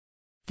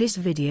This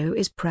video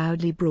is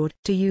proudly brought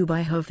to you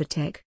by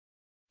Hovatek.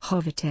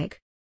 Hovatek.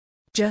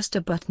 Just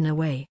a button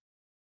away.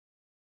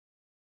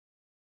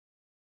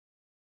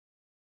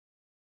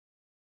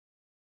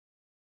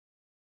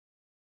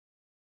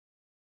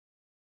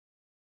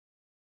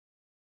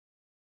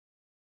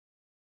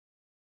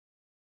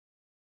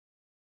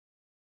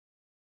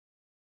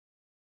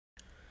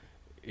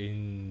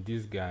 In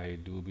this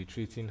guide, we'll be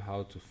treating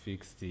how to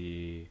fix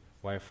the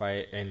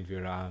Wi-Fi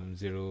NVRAM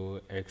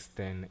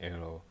 0x10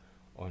 error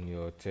on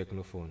your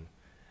Tecno phone.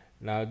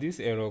 Now, this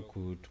error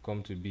could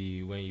come to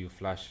be when you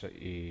flash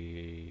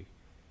a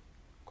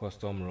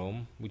custom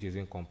ROM which is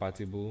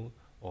incompatible,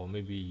 or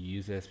maybe you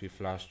use SP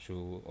flash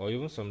through, or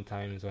even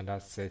sometimes under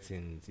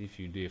settings. If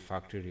you do a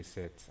factory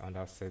reset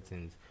under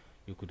settings,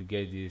 you could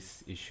get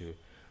this issue.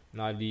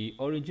 Now, the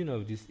origin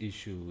of this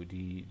issue,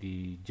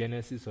 the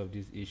genesis of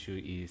this issue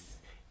is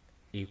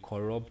a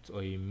corrupt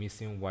or a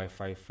missing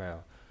Wi-Fi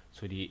file.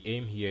 So the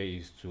aim here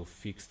is to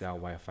fix that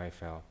Wi-Fi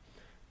file.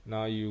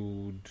 Now, you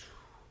would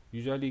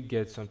usually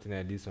get something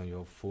like this on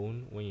your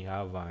phone when you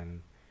have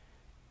an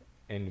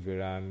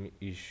NVRAM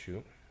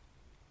issue.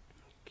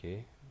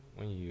 Okay,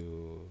 when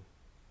you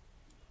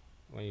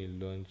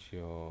launch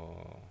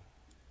your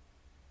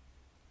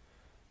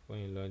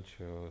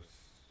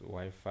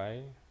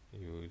Wi-Fi,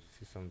 you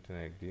see something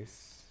like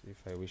this.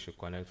 If I wish to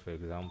connect, for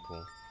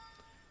example,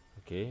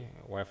 okay,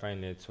 Wi-Fi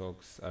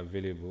networks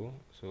available,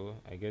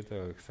 so I get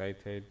all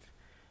excited.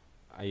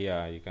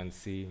 Yeah, you can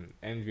see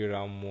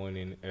NVRAM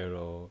warning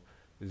error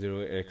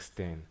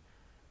 0x10.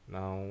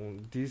 Now,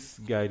 this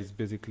guide is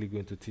basically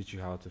going to teach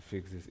you how to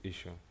fix this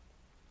issue.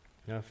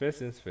 Now, first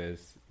things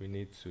first, we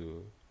need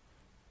to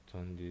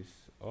turn this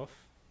off.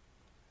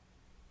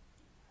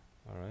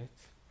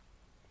 Alright,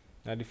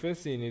 now the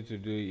first thing you need to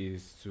do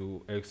is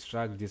to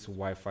extract this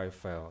Wi-Fi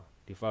file,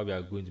 the file we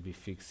are going to be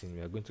fixing.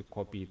 We are going to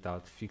copy it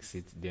out, fix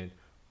it, then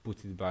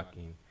put it back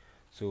in.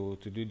 So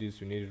to do this,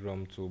 we need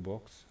ROM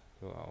toolbox.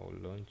 So I'll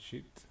launch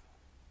it.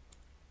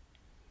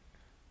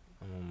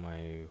 I'm on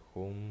my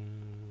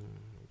home.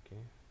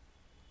 Okay,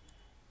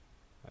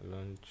 I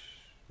launch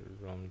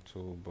ROM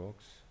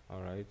toolbox.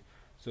 Alright,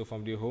 so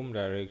from the home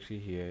directory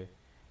here,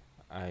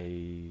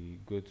 I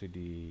go to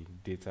the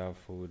data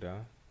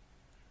folder,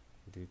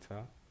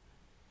 data.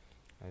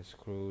 I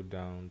scroll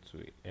down to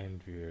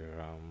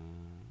NVRAM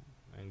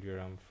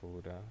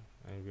folder,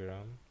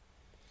 NVRAM,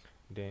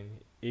 then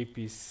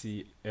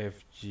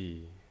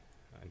APCFG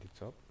at the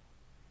top,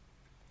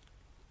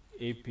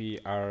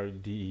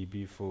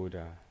 APRDEB folder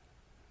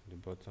at the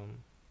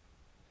bottom.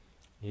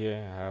 Here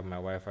I have my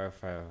Wi-Fi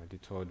file, the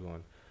third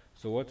one.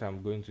 So what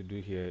I'm going to do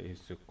here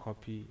is to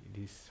copy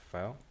this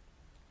file.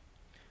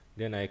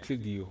 Then I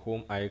click the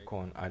home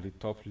icon at the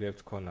top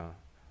left corner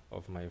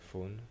of my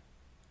phone.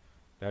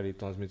 That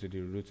returns me to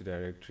the root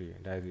directory,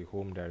 that is the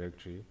home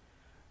directory.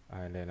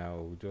 And then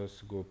I'll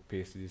just go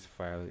paste this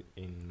file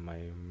in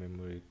my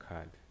memory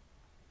card.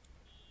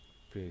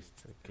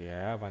 Paste. Okay,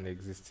 I have an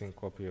existing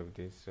copy of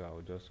this, so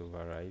I'll just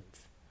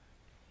overwrite.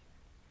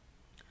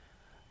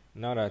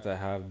 Now that I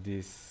have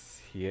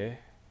this here,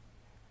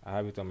 I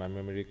have it on my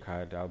memory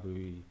card, I'll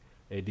be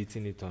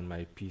editing it on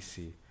my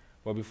PC.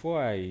 But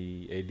before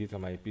I edit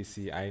on my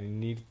PC, I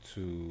need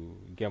to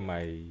get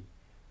my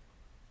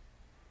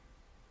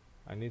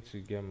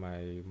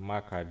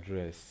MAC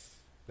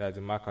address. That's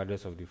the MAC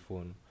address of the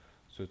phone.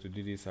 So to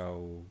do this,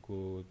 I'll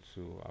go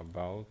to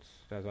about,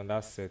 that's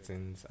under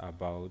settings,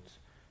 about,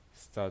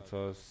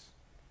 status.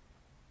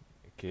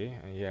 Okay,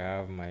 and here I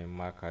have my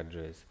MAC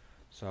address.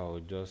 So I'll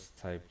just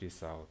type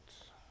this out,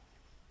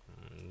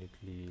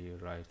 neatly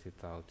write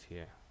it out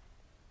here.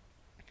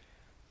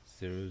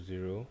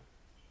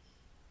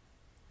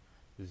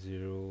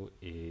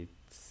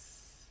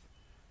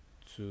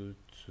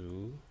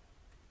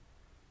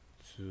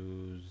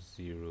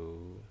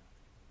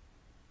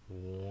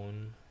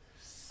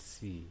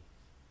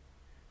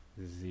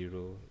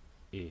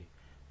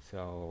 So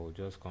I'll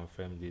just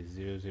confirm this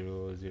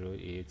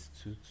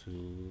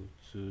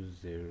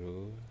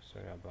 00082220.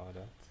 Sorry about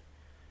that.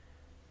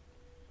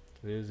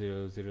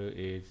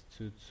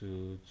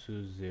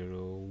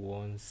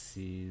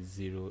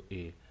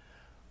 0008222001C0A.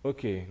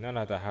 Okay, now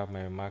that I have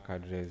my MAC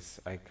address,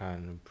 I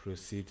can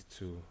proceed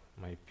to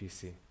my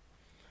PC.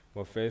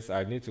 But first,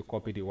 I need to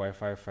copy the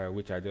Wi-Fi file,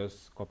 which I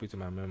just copied to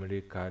my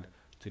memory card,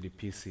 to the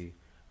PC,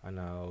 and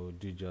I'll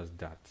do just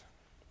that.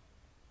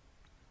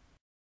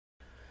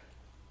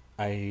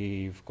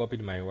 I've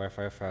copied my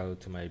Wi-Fi file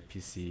to my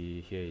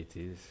PC. Here it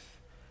is.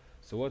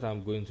 So what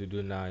I'm going to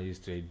do now is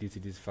to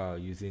edit this file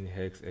using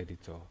Hex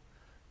Editor.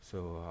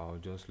 So I'll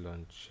just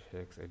launch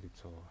Hex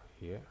Editor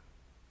here.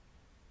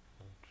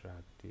 I'll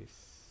drag this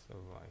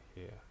over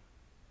here.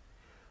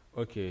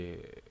 Okay,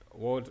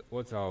 what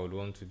I would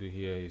want to do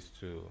here is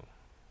to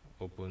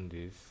open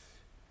this.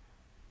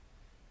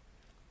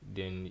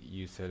 Then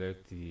you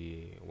select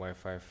the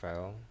Wi-Fi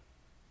file.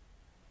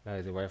 That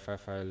is the Wi-Fi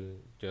file,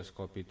 just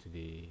copy to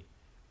the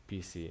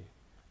PC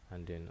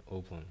and then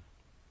open.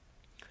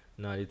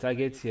 Now the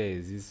target here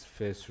is this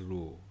first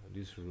row.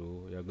 This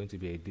row, you are going to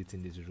be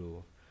editing this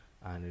row.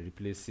 and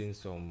replacing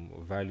some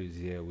values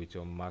here with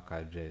your MAC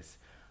address,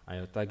 and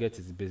your target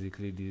is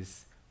basically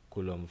this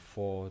column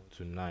 4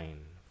 to 9.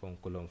 From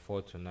column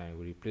 4 to 9,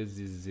 we replace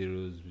these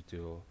zeros with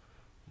your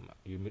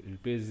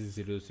replace these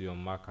zeros to your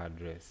MAC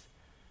address.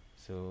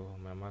 So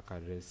my MAC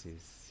address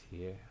is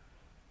here.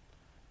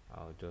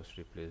 I'll just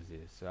replace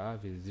this. So I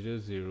have a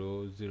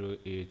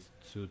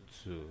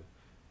 000822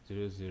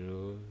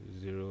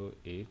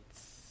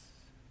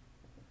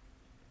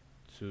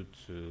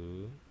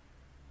 000822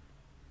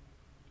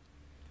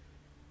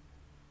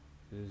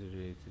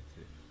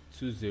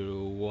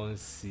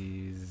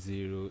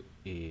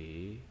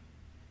 201C0A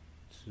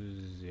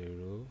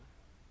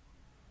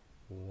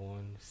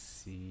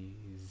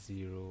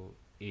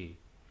 201C0A.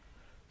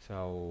 So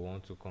I will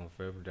want to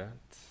confirm that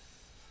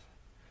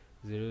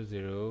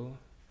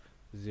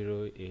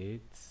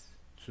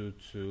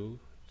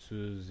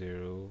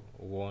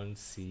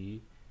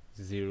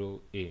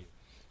 0008222001C0A.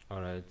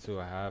 Alright, so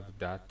I have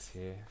that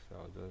here, so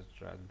I'll just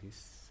drag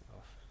this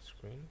off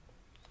screen.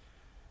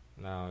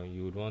 Now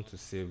you would want to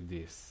save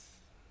this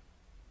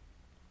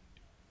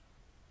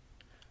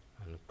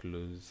and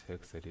close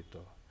hex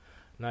editor.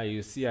 Now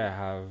you see I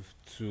have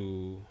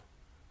two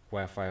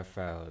Wi-Fi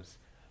files.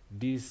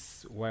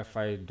 This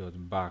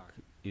Wi-Fi.back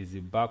is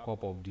a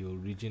backup of the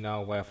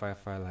original Wi-Fi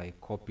file I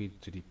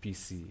copied to the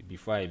PC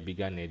before I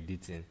began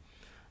editing.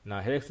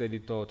 Now hex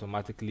editor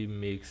automatically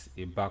makes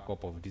a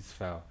backup of this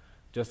file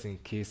just in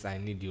case I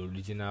need the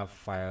original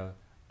file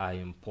I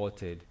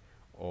imported,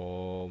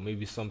 or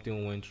maybe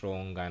something went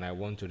wrong and I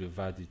want to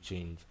revert the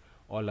change.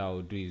 All I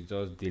will do is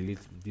just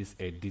delete this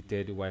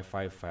edited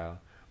Wi-Fi file,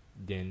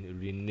 then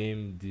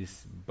rename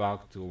this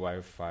back to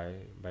Wi-Fi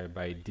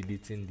by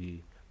deleting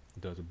the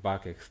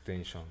 .back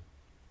extension.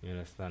 You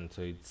understand?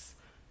 So it's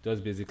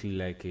just basically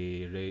like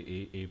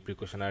a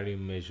precautionary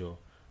measure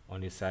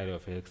on the side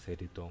of hex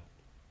editor.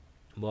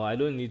 But I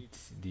don't need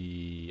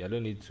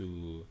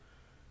to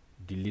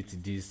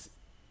delete this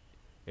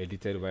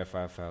edited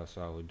Wi-Fi file,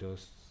 so I will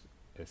just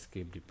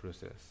escape the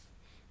process.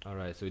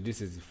 Alright, so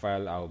this is the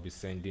file I'll be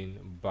sending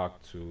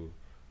back to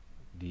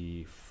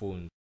the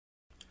phone.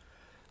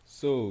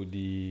 So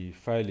the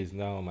file is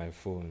now on my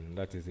phone.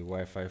 That is the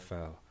Wi-Fi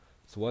file.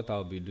 So what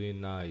I'll be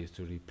doing now is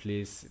to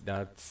replace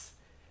that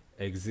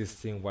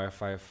existing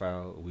Wi-Fi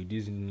file with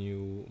this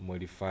new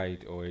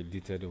modified or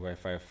edited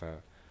Wi-Fi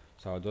file.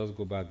 So I'll just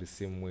go back the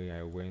same way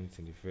I went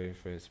in the very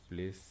first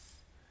place.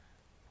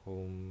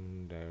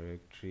 Home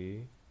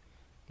directory.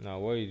 Now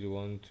what you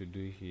want to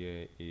do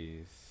here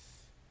is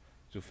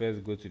to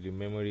first go to the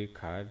memory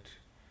card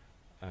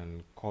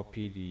and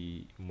copy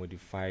the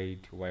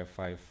modified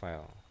Wi-Fi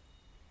file.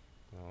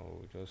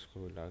 Now just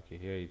go like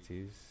here it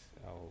is.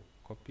 I'll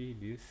copy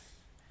this,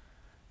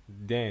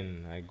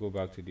 then I go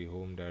back to the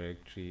home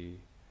directory,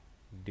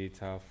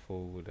 data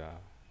folder.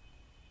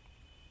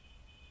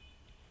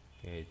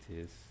 Here it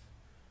is,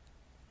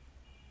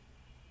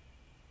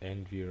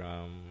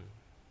 NVRAM.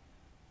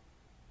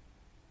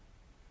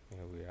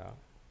 Here we are.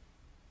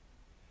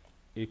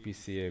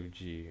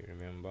 APCFG,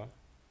 remember?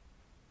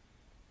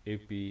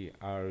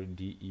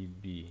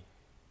 APRDEB.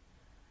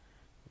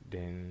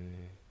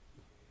 Then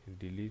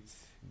delete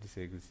this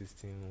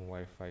existing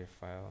Wi-Fi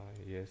file,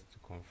 yes, to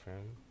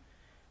confirm,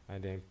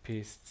 and then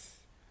paste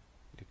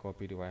the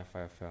copied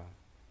Wi-Fi file.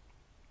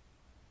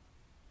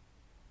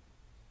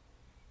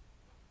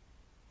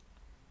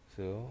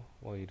 So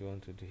what you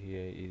want to do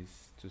here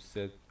is to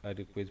set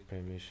adequate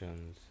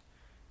permissions: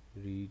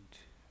 read,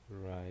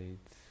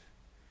 write,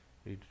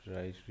 read,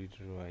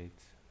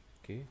 write.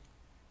 Okay.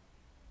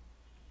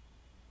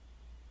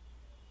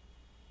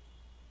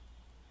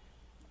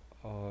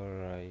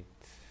 Alright,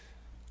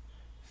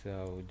 so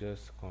I'll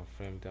just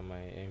confirm that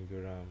my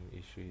NVRAM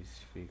issue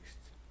is fixed.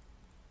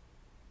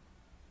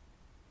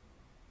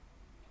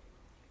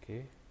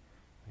 Okay,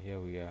 here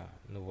we are,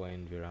 no more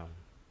NVRAM.